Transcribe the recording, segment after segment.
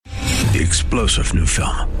the explosive new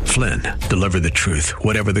film, Flynn, Deliver the Truth,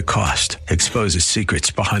 Whatever the Cost, exposes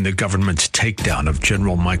secrets behind the government's takedown of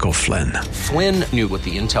General Michael Flynn. Flynn knew what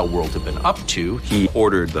the intel world had been up to. He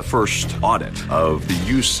ordered the first audit of the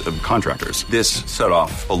use of contractors. This set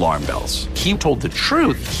off alarm bells. He told the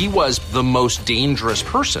truth. He was the most dangerous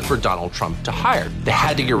person for Donald Trump to hire. They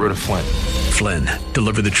had to get rid of Flynn. Flynn,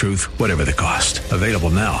 Deliver the Truth, Whatever the Cost. Available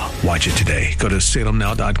now. Watch it today. Go to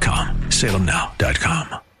salemnow.com.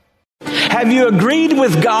 salemnow.com. Have you agreed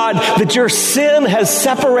with God that your sin has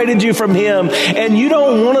separated you from Him and you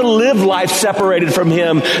don't want to live life separated from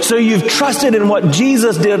Him? So you've trusted in what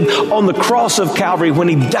Jesus did on the cross of Calvary when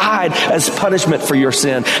He died as punishment for your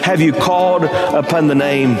sin. Have you called upon the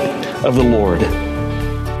name of the Lord?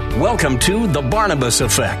 Welcome to The Barnabas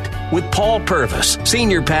Effect with Paul Purvis,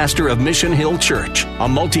 Senior Pastor of Mission Hill Church, a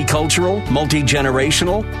multicultural,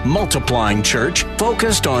 multi-generational, multiplying church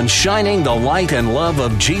focused on shining the light and love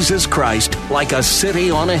of Jesus Christ like a city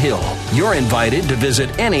on a hill. You're invited to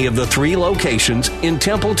visit any of the 3 locations in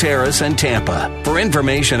Temple Terrace and Tampa. For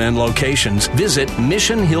information and locations, visit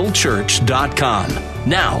missionhillchurch.com.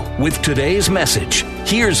 Now, with today's message,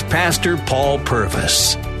 here's Pastor Paul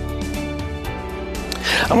Purvis.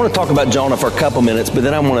 I want to talk about Jonah for a couple minutes, but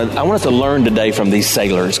then I want us to learn today from these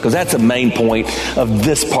sailors, because that's the main point of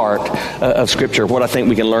this part of Scripture, what I think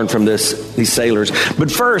we can learn from these sailors.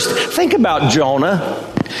 But first, think about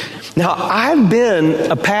Jonah. Now, I've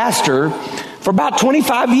been a pastor for about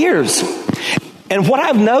 25 years, and what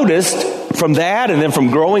I've noticed from that and then from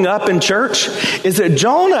growing up in church is that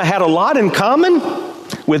Jonah had a lot in common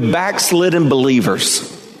with backslidden believers,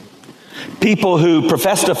 people who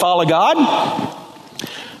profess to follow God,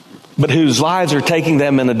 but whose lives are taking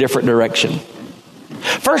them in a different direction.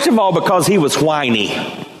 First of all, because he was whiny.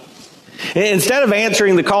 Instead of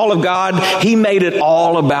answering the call of God, he made it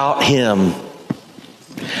all about him.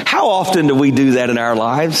 How often do we do that in our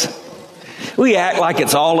lives? We act like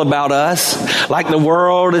it's all about us, like the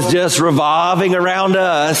world is just revolving around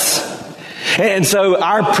us. And so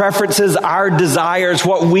our preferences, our desires,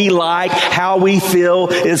 what we like, how we feel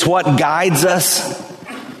is what guides us.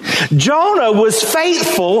 Jonah was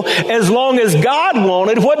faithful as long as God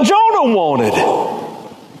wanted what Jonah wanted.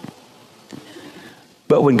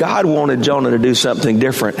 But when God wanted Jonah to do something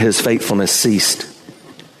different, his faithfulness ceased.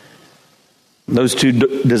 Those two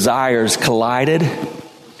desires collided.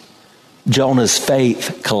 Jonah's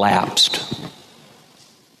faith collapsed.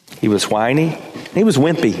 He was whiny. He was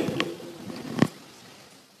wimpy.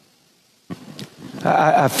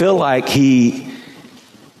 I feel like he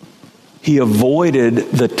avoided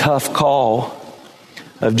the tough call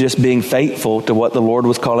of just being faithful to what the Lord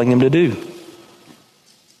was calling him to do.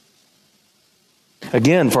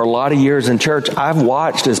 Again, for a lot of years in church, I've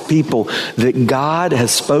watched as people that God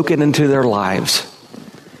has spoken into their lives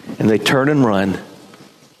and they turn and run,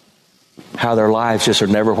 how their lives just are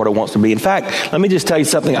never what it wants to be. In fact, let me just tell you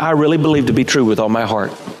something I really believe to be true with all my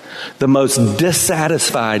heart. The most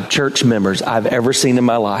dissatisfied church members I've ever seen in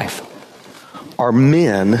my life are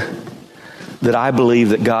men that I believe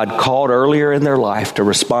that God called earlier in their life to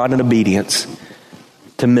respond in obedience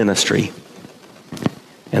to ministry.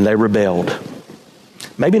 And they rebelled.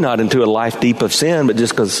 Maybe not into a life deep of sin, but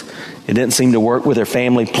just because it didn't seem to work with their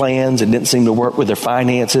family plans. It didn't seem to work with their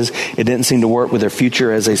finances. It didn't seem to work with their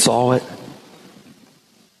future as they saw it.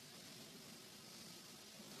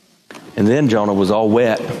 And then Jonah was all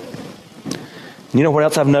wet. You know what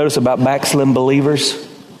else I've noticed about backslidden believers?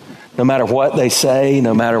 No matter what they say,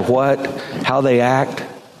 no matter how they act,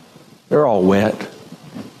 they're all wet.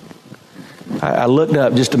 I looked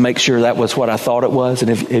up just to make sure that was what I thought it was. And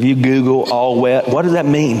if you Google all wet, what does that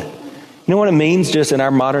mean? You know what it means just in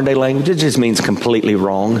our modern day language? It just means completely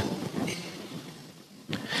wrong.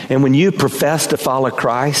 And when you profess to follow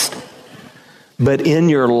Christ, but in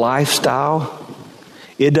your lifestyle,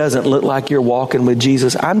 it doesn't look like you're walking with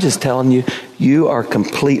Jesus, I'm just telling you, you are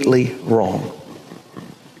completely wrong.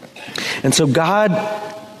 And so God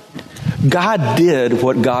did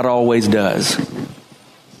what God always does.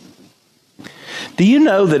 Do you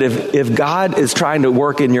know that if God is trying to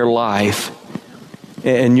work in your life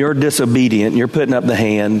and you're disobedient, you're putting up the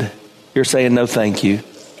hand, you're saying no thank you,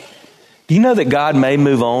 do you know that God may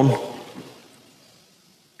move on?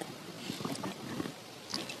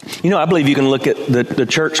 You know, I believe you can look at the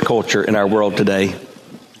church culture in our world today,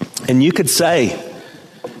 and you could say,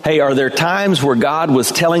 hey, are there times where God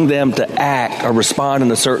was telling them to act or respond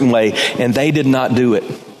in a certain way, and they did not do it?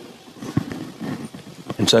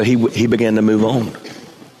 And so he began to move on.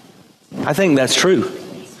 I think that's true.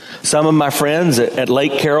 Some of my friends at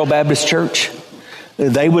Lake Carroll Baptist Church,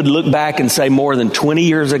 they would look back and say more than 20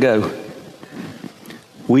 years ago,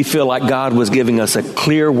 we feel like God was giving us a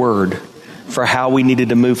clear word for how we needed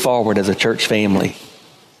to move forward as a church family.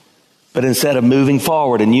 But instead of moving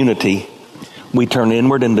forward in unity, we turn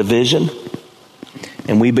inward in division,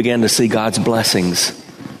 and we began to see God's blessings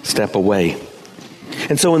step away.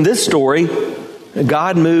 And so in this story,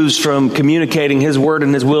 God moves from communicating his word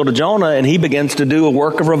and his will to Jonah, and he begins to do a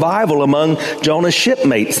work of revival among Jonah's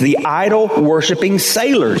shipmates, the idol-worshiping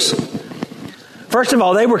sailors. First of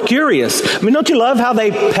all, they were curious. I mean, don't you love how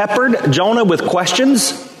they peppered Jonah with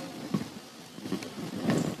questions?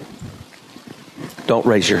 Don't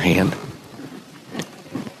raise your hand.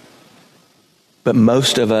 But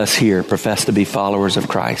most of us here profess to be followers of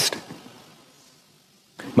Christ.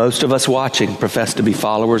 Most of us watching profess to be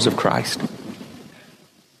followers of Christ.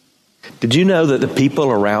 Did you know that the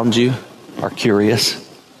people around you are curious?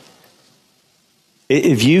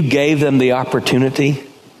 If you gave them the opportunity,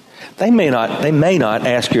 they may not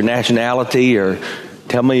ask your nationality or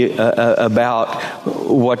tell me about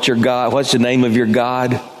what's the name of your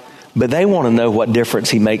God, but they want to know what difference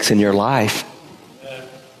he makes in your life.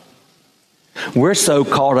 We're so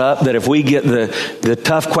caught up that if we get the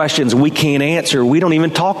tough questions we can't answer, we don't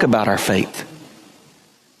even talk about our faith.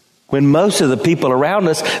 When most of the people around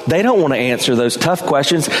us, they don't want to answer those tough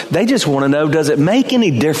questions. They just want to know, does it make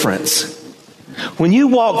any difference? When you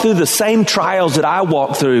walk through the same trials that I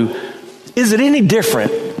walk through, is it any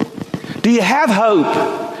different? Do you have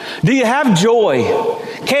hope? Do you have joy?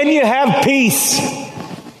 Can you have peace?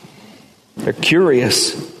 They're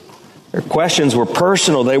curious. Their questions were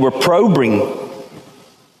personal. They were probing.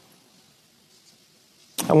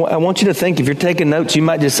 I want you to think, if you're taking notes, you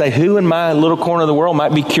might just say, who in my little corner of the world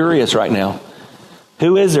might be curious right now?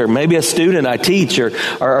 Who is there? Maybe a student I teach,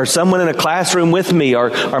 or someone in a classroom with me,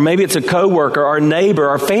 or maybe it's a coworker, or a neighbor,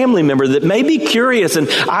 or a family member that may be curious, and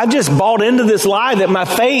I just bought into this lie that my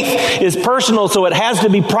faith is personal, so it has to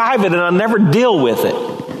be private, and I'll never deal with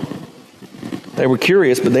it. They were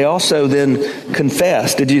curious, but they also then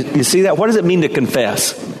confessed. Did you see that? What does it mean to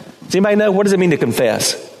confess? Does anybody know? What does it mean to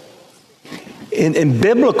confess? In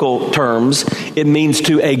biblical terms, it means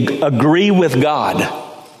to agree with God.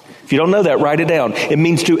 If you don't know that, write it down. It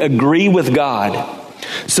means to agree with God.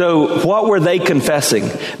 So what were they confessing?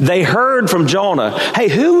 They heard from Jonah, hey,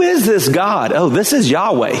 who is this God? Oh, this is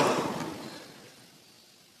Yahweh.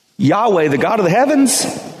 Yahweh, the God of the heavens,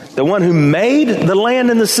 the one who made the land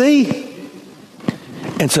and the sea.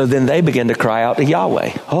 And so then they began to cry out to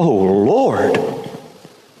Yahweh. Oh, Lord.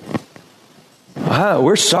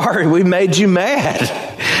 We're sorry we made you mad.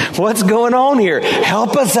 What's going on here?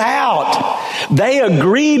 Help us out. They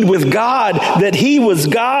agreed with God that he was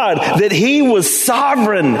God, that he was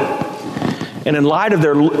sovereign. And in light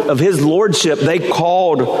of his lordship, they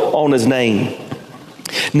called on his name.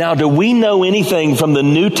 Now, do we know anything from the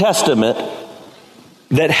New Testament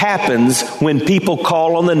that happens when people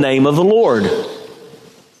call on the name of the Lord?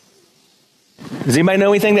 Does anybody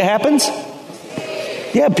know anything that happens?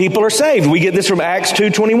 Yeah, people are saved. We get this from Acts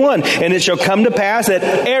 2:21. And it shall come to pass that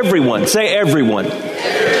everyone, say everyone.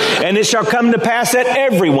 And it shall come to pass that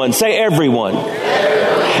everyone, say everyone.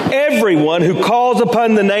 Everyone who calls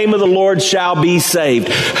upon the name of the Lord shall be saved.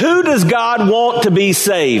 Who does God want to be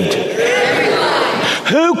saved?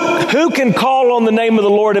 Who can call on the name of the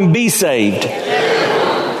Lord and be saved?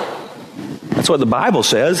 That's what the Bible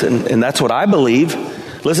says, and that's what I believe.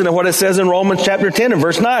 Listen to what it says in Romans chapter 10 and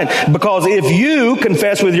verse 9. Because if you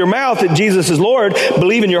confess with your mouth that Jesus is Lord,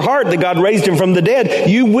 believe in your heart that God raised him from the dead,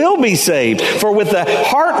 you will be saved. For with the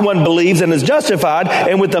heart one believes and is justified,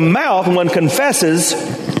 and with the mouth one confesses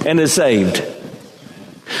and is saved.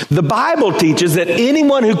 The Bible teaches that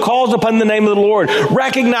anyone who calls upon the name of the Lord,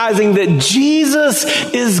 recognizing that Jesus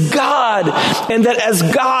is God, and that as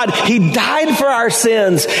God, he died for our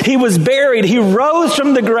sins, he was buried, he rose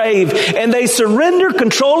from the grave, and they surrender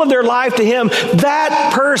control of their life to him,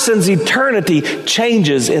 that person's eternity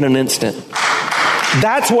changes in an instant.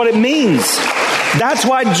 That's what it means. That's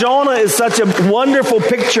why Jonah is such a wonderful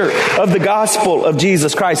picture of the gospel of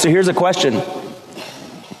Jesus Christ. So here's a question.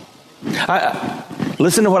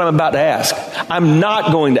 Listen to what I'm about to ask. I'm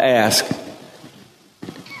not going to ask,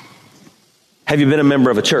 have you been a member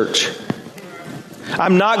of a church?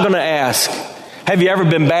 I'm not going to ask, have you ever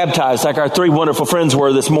been baptized like our three wonderful friends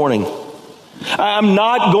were this morning? I'm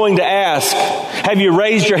not going to ask, have you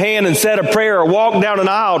raised your hand and said a prayer or walked down an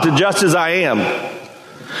aisle to just as I am?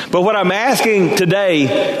 But what I'm asking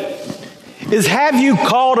today is, have you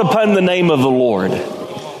called upon the name of the Lord?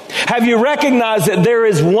 Have you recognized that there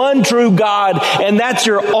is one true God, and that's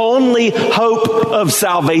your only hope of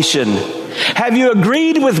salvation? Have you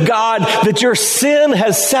agreed with God that your sin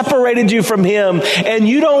has separated you from Him and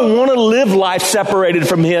you don't want to live life separated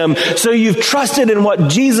from Him? So you've trusted in what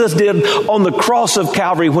Jesus did on the cross of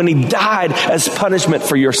Calvary when He died as punishment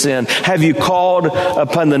for your sin. Have you called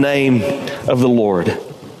upon the name of the Lord?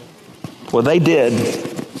 Well, they did.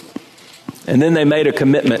 And then they made a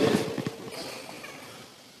commitment.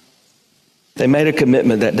 They made a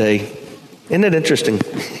commitment that day. Isn't it interesting?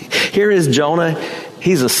 Here is Jonah.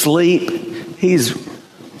 He's asleep. He's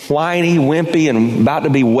whiny, wimpy, and about to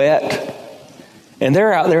be wet. And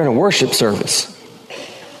they're out there in a worship service.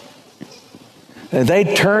 And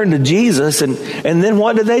they turn to Jesus, and then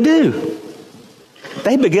what do?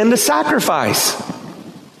 They begin to sacrifice.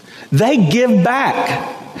 They give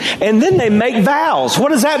back. And then they make vows. What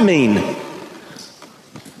does that mean?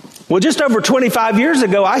 Well, just over 25 years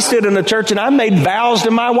ago, I stood in a church and I made vows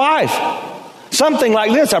to my wife. Something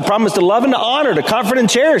like this: I promise to love and to honor, to comfort and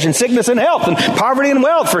cherish in sickness and health, and poverty and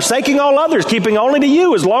wealth, forsaking all others, keeping only to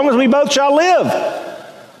you as long as we both shall live.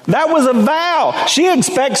 That was a vow. She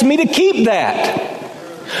expects me to keep that.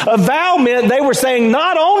 A vow meant they were saying,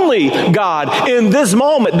 not only, God, in this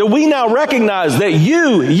moment do we now recognize that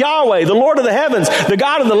you, Yahweh, the Lord of the heavens, the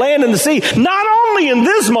God of the land and the sea, not only in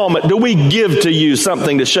this moment do we give to you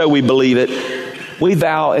something to show we believe it, we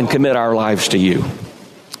vow and commit our lives to you.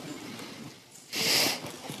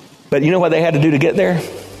 But you know what they had to do to get there?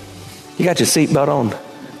 You got your seatbelt on.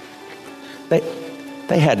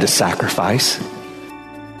 They had to sacrifice.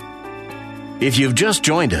 If you've just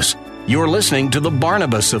joined us, you're listening to The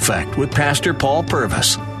Barnabas Effect with Pastor Paul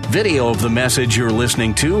Purvis. Video of the message you're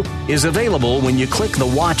listening to is available when you click the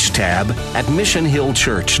Watch tab at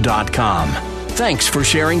missionhillchurch.com. Thanks for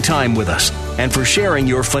sharing time with us and for sharing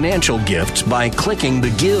your financial gifts by clicking the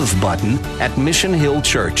Give button at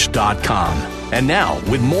missionhillchurch.com. And now,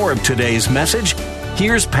 with more of today's message,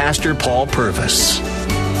 here's Pastor Paul Purvis.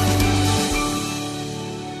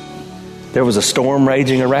 There was a storm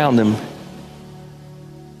raging around them,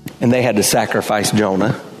 and they had to sacrifice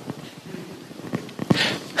Jonah.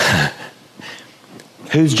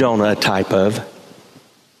 Who's Jonah a type of?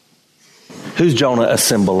 Who's Jonah a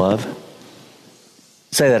symbol of?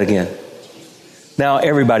 Say that again. Now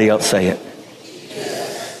everybody else say it.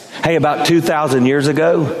 Hey, about 2,000 years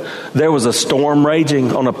ago, there was a storm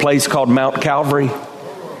raging on a place called Mount Calvary.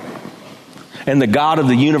 And the God of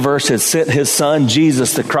the universe had sent His Son,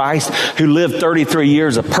 Jesus the Christ, who lived 33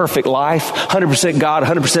 years of perfect life, 100% God,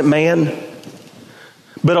 100% man.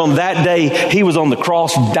 But on that day, He was on the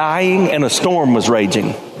cross dying, and a storm was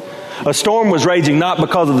raging. A storm was raging not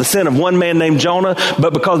because of the sin of one man named Jonah,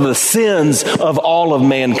 but because of the sins of all of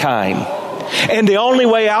mankind. And the only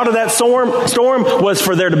way out of that storm was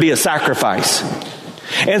for there to be a sacrifice.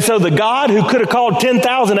 And so the God who could have called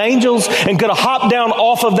 10,000 angels and could have hopped down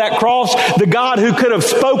off of that cross, the God who could have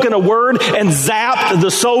spoken a word and zapped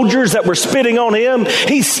the soldiers that were spitting on Him,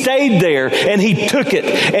 He stayed there and He took it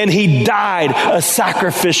and He died a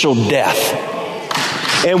sacrificial death.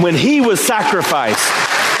 And when He was sacrificed,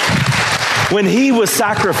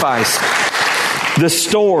 the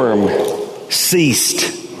storm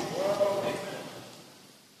ceased.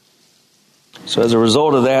 So as a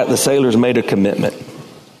result of that, the sailors made a commitment.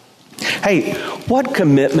 Hey, what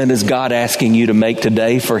commitment is God asking you to make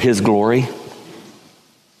today for His glory?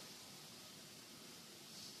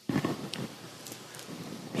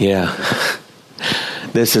 Yeah.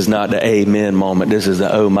 This is not the amen moment. This is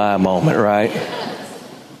the oh my moment, right?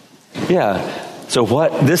 Yeah. So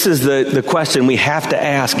this is the question we have to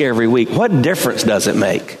ask every week. What difference does it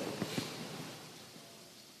make?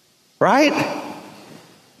 Right?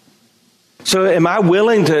 So am I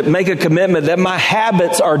willing to make a commitment that my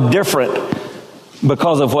habits are different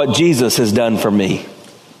because of what Jesus has done for me?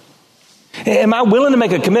 Am I willing to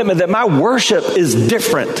make a commitment that my worship is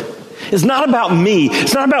different? It's not about me.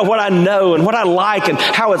 It's not about what I know and what I like and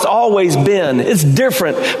how it's always been. It's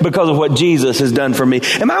different because of what Jesus has done for me.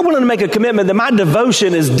 Am I willing to make a commitment that my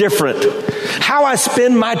devotion is different? How I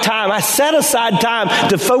spend my time. I set aside time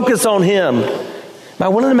to focus on Him. Am I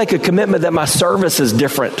willing to make a commitment that my service is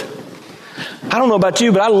different? I don't know about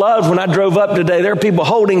you, but I loved when I drove up today. There are people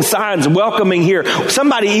holding signs welcoming here.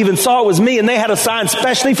 Somebody even saw it was me, and they had a sign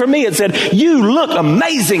specially for me. It said, "You look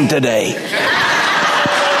amazing today."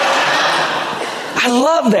 I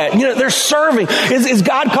love that. You know, they're serving. Is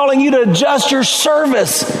God calling you to adjust your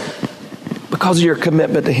service because of your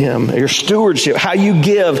commitment to Him, your stewardship, how you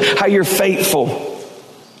give, how you're faithful?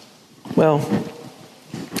 Well,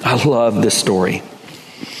 I love this story.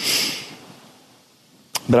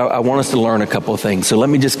 But I want us to learn a couple of things. So let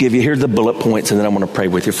me just give you, here's the bullet points, and then I'm going to pray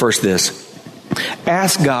with you. First, this.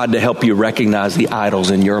 Ask God to help you recognize the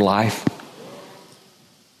idols in your life.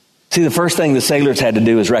 See, the first thing the sailors had to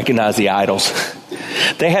do is recognize the idols.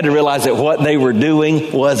 They had to realize that what they were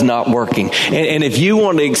doing was not working. And if you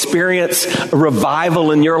want to experience a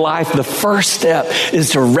revival in your life, the first step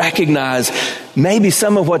is to recognize maybe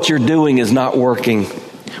some of what you're doing is not working.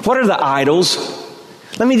 What are the idols?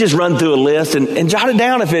 Let me just run through a list and jot it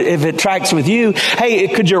down if it tracks with you. Hey,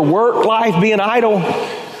 could your work life be an idol?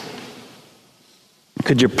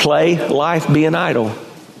 Could your play life be an idol?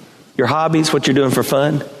 Your hobbies, what you're doing for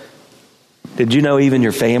fun? Did you know even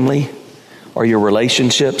your family or your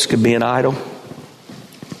relationships could be an idol?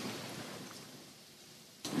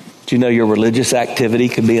 Do you know your religious activity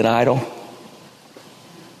could be an idol?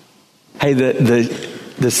 Hey,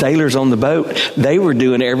 the sailors on the boat, they were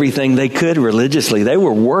doing everything they could religiously. They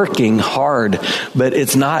were working hard, but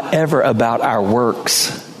it's not ever about our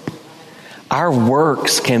works. Our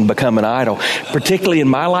works can become an idol. Particularly in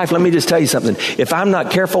my life, let me just tell you something. If I'm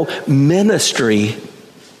not careful, ministry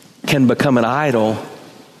can become an idol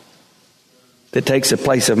that takes the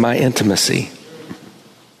place of my intimacy.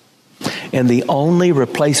 And the only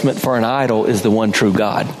replacement for an idol is the one true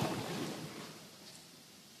God.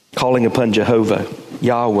 Calling upon Jehovah,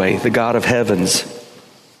 Yahweh, the God of heavens.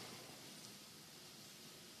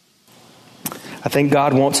 I think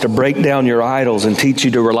God wants to break down your idols and teach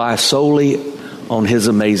you to rely solely on His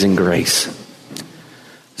amazing grace.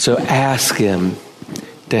 So ask Him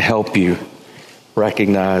to help you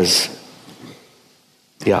recognize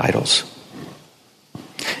the idols.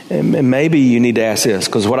 And maybe you need to ask this,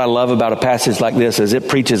 because what I love about a passage like this is it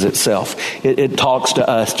preaches itself. It talks to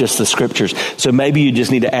us, just the scriptures. So maybe you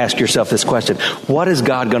just need to ask yourself this question. What is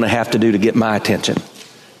God going to have to do to get my attention?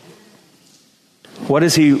 What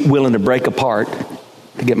is He willing to break apart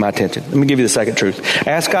to get my attention? Let me give you the second truth.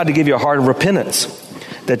 Ask God to give you a heart of repentance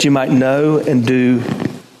that you might know and do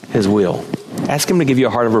His will. Ask Him to give you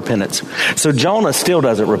a heart of repentance. So Jonah still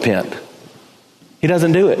doesn't repent. He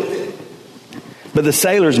doesn't do it. But the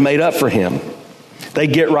sailors made up for him. They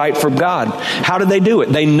get right from God. How did they do it?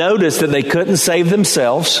 They noticed that they couldn't save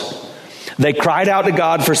themselves. They cried out to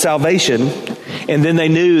God for salvation. And then they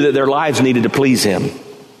knew that their lives needed to please Him.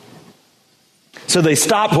 So they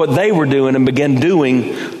stopped what they were doing and began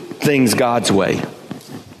doing things God's way.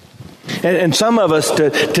 And some of us,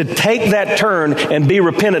 to take that turn and be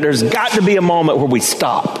repentant, there's got to be a moment where we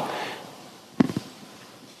stop.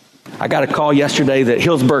 I got a call yesterday that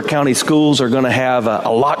Hillsborough County schools are going to have a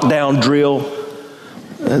lockdown drill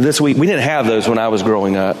this week. We didn't have those when I was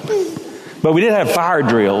growing up. But we did have fire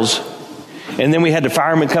drills. And then we had the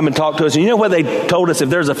firemen come and talk to us. And you know what they told us? If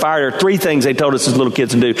there's a fire, there are 3 things they told us as little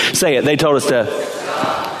kids to do. Say it. They told us to...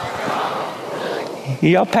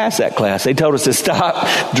 Y'all passed that class. They told us to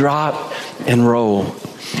stop, drop, and roll.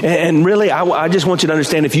 And really, I just want you to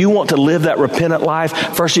understand, if you want to live that repentant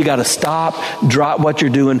life, first you got to stop, drop what you're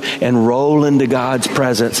doing, and roll into God's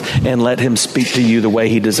presence and let Him speak to you the way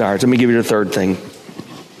He desires. Let me give you the third thing.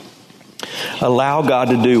 Allow God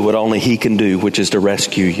to do what only He can do, which is to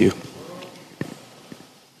rescue you.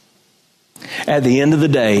 At the end of the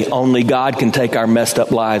day, only God can take our messed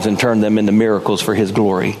up lives and turn them into miracles for His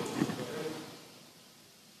glory.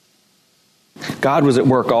 God was at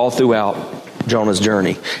work all throughout Jonah's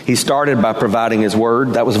journey. He started by providing His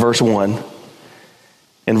word. That was verse 1.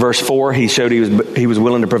 In verse 4, He showed he was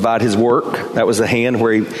willing to provide His work. That was the hand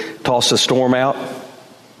where He tossed the storm out.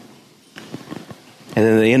 And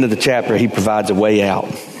then at the end of the chapter, He provides a way out.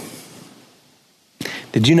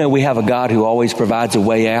 Did you know we have a God who always provides a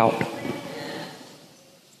way out?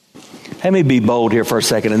 Let me be bold here for a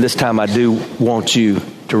second, and this time I do want you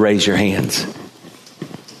to raise your hands.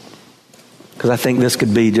 Because I think this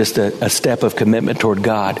could be just a step of commitment toward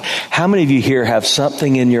God. How many of you here have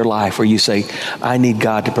something in your life where you say, I need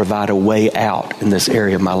God to provide a way out in this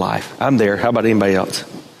area of my life? I'm there. How about anybody else?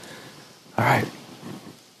 All right.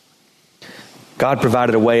 God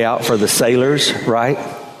provided a way out for the sailors, right?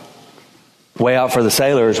 Way out for the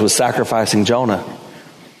sailors was sacrificing Jonah.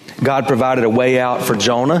 God provided a way out for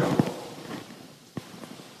Jonah.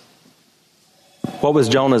 What was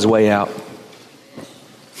Jonah's way out?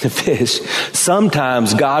 The fish.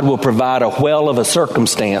 Sometimes God will provide a whale of a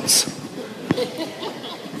circumstance.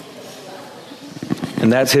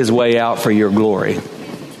 And that's His way out for your glory.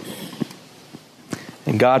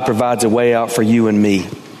 And God provides a way out for you and me.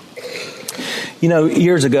 You know,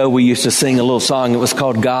 years ago we used to sing a little song. It was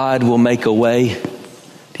called God Will Make a Way. Do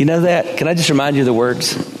you know that? Can I just remind you of the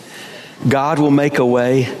words? God will make a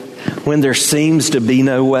way when there seems to be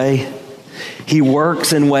no way. He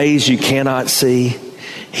works in ways you cannot see.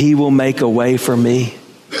 He will make a way for me.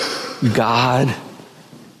 God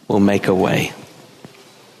will make a way.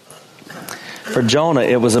 For Jonah,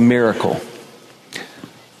 it was a miracle.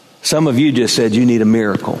 Some of you just said you need a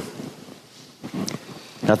miracle.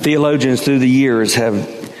 Now, theologians through the years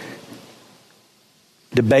have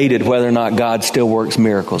debated whether or not God still works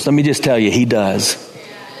miracles. Let me just tell you, He does.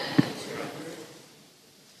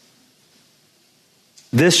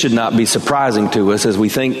 This should not be surprising to us as we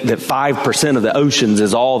think that 5% of the oceans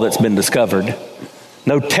is all that's been discovered.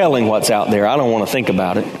 No telling what's out there. I don't want to think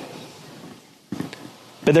about it.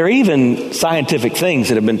 But there are even scientific things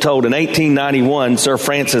that have been told. In 1891, Sir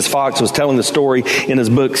Francis Fox was telling the story in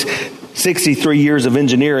his books, 63 Years of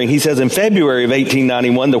Engineering. He says in February of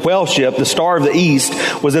 1891, the whale ship, the Star of the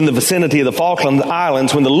East, was in the vicinity of the Falkland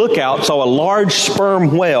Islands when the lookout saw a large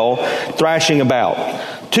sperm whale thrashing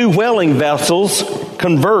about. 2 whaling vessels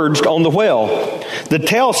converged on the whale. The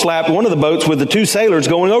tail slapped one of the boats with the 2 sailors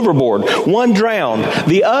going overboard. One drowned.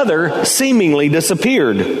 The other seemingly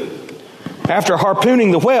disappeared. After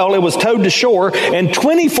harpooning the whale, it was towed to shore, and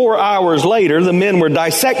 24 hours later, the men were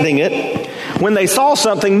dissecting it when they saw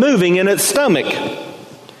something moving in its stomach.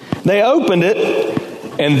 They opened it,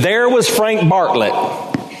 and there was Frank Bartlett,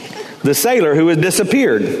 the sailor who had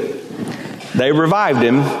disappeared. They revived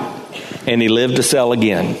him, and he lived to sail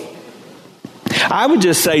again. I would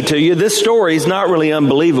just say to you, this story is not really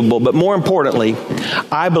unbelievable, but more importantly,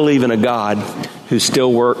 I believe in a God who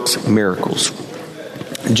still works miracles.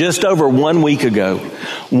 Just over 1 week ago,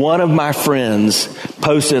 one of my friends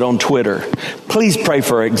posted on Twitter, please pray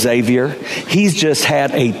for Xavier. He's just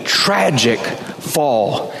had a tragic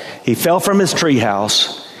fall. He fell from his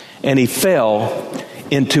treehouse and he fell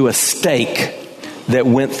into a stake that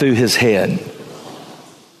went through his head.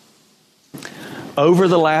 Over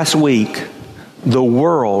the last week, the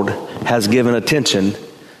world has given attention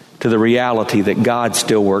to the reality that God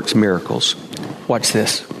still works miracles. Watch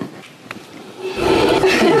this.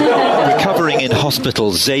 Recovering in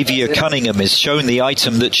hospital, Xavier Cunningham is shown the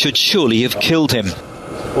item that should surely have killed him.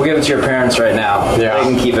 We'll give it to your parents right now. Yeah. They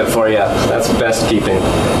can keep it for you. That's best keeping.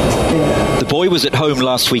 The boy was at home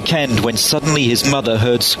last weekend when suddenly his mother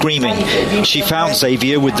heard screaming. She found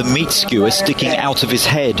Xavier with the meat skewer sticking out of his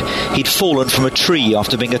head. He'd fallen from a tree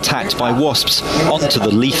after being attacked by wasps onto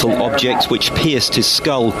the lethal object which pierced his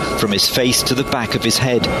skull from his face to the back of his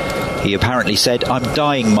head. He apparently said, "I'm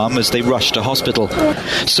dying, Mum," as they rushed to hospital.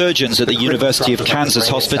 Surgeons at the University of Kansas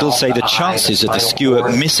Hospital say the chances of the skewer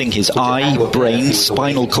missing his eye, brain,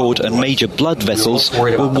 spinal cord and major blood vessels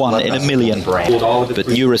were 1 in a million. But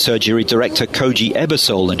neurosurgery director Koji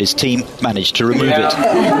Ebersol and his team managed to remove it.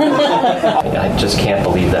 I just can't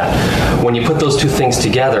believe that. When you put those two things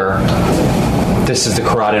together, this is the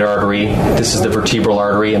carotid artery, this is the vertebral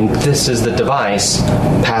artery, and this is the device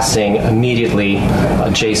passing immediately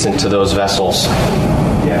adjacent to those vessels.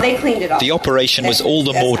 They cleaned it off. The operation was all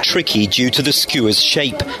the more tricky due to the skewer's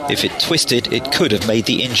shape. If it twisted, it could have made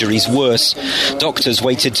the injuries worse. Doctors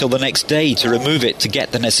waited till the next day to remove it to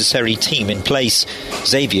get the necessary team in place.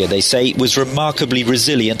 Xavier, they say, was remarkably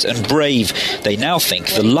resilient and brave. They now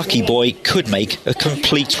think the lucky boy could make a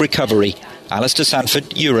complete recovery. Alistair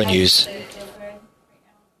Sanford, Euronews.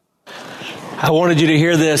 I wanted you to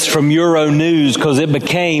hear this from Euronews because it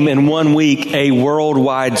became in 1 week a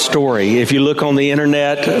worldwide story. If you look on the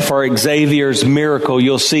internet for Xavier's miracle,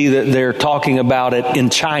 you'll see that they're talking about it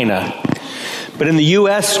in China. But in the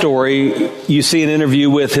U.S. story, you see an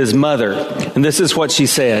interview with his mother. And this is what she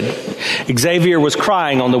said. Xavier was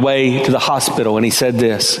crying on the way to the hospital and he said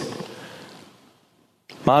this,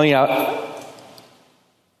 "Mommy,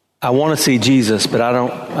 I want to see Jesus, but I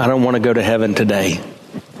don't want to go to heaven today."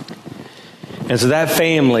 And so that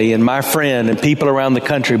family and my friend and people around the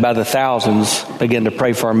country by the thousands began to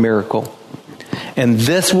pray for a miracle. And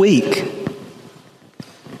this week,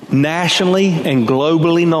 nationally and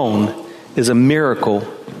globally known, is a miracle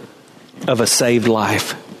of a saved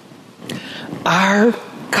life. Our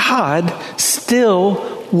God still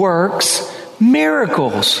works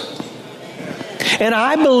miracles. And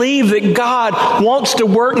I believe that God wants to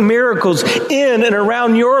work miracles in and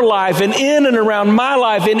around your life and in and around my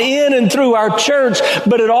life and in and through our church.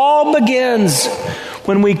 But it all begins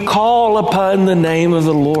when we call upon the name of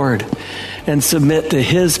the Lord and submit to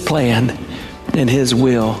His plan and His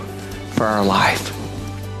will for our life.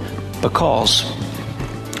 Because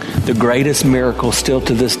the greatest miracle still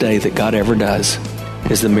to this day that God ever does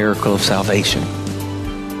is the miracle of salvation.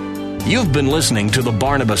 You've been listening to The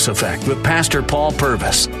Barnabas Effect with Pastor Paul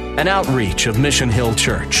Purvis, an outreach of Mission Hill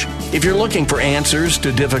Church. If you're looking for answers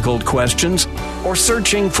to difficult questions or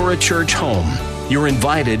searching for a church home, you're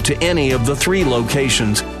invited to any of the 3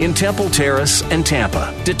 locations in Temple Terrace and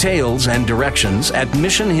Tampa. Details and directions at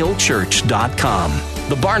missionhillchurch.com.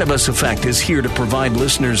 The Barnabas Effect is here to provide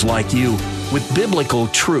listeners like you with biblical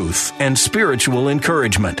truth and spiritual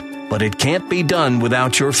encouragement. but it can't be done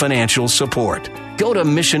without your financial support. Go to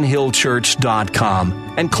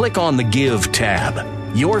missionhillchurch.com and click on the Give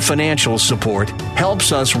tab. Your financial support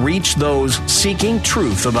helps us reach those seeking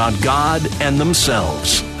truth about God and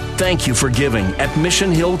themselves. Thank you for giving at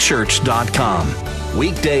missionhillchurch.com.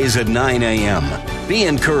 Weekdays at 9 a.m. Be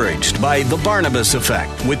encouraged by The Barnabas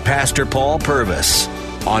Effect with Pastor Paul Purvis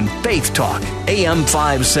on Faith Talk, AM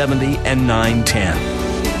 570 and 910.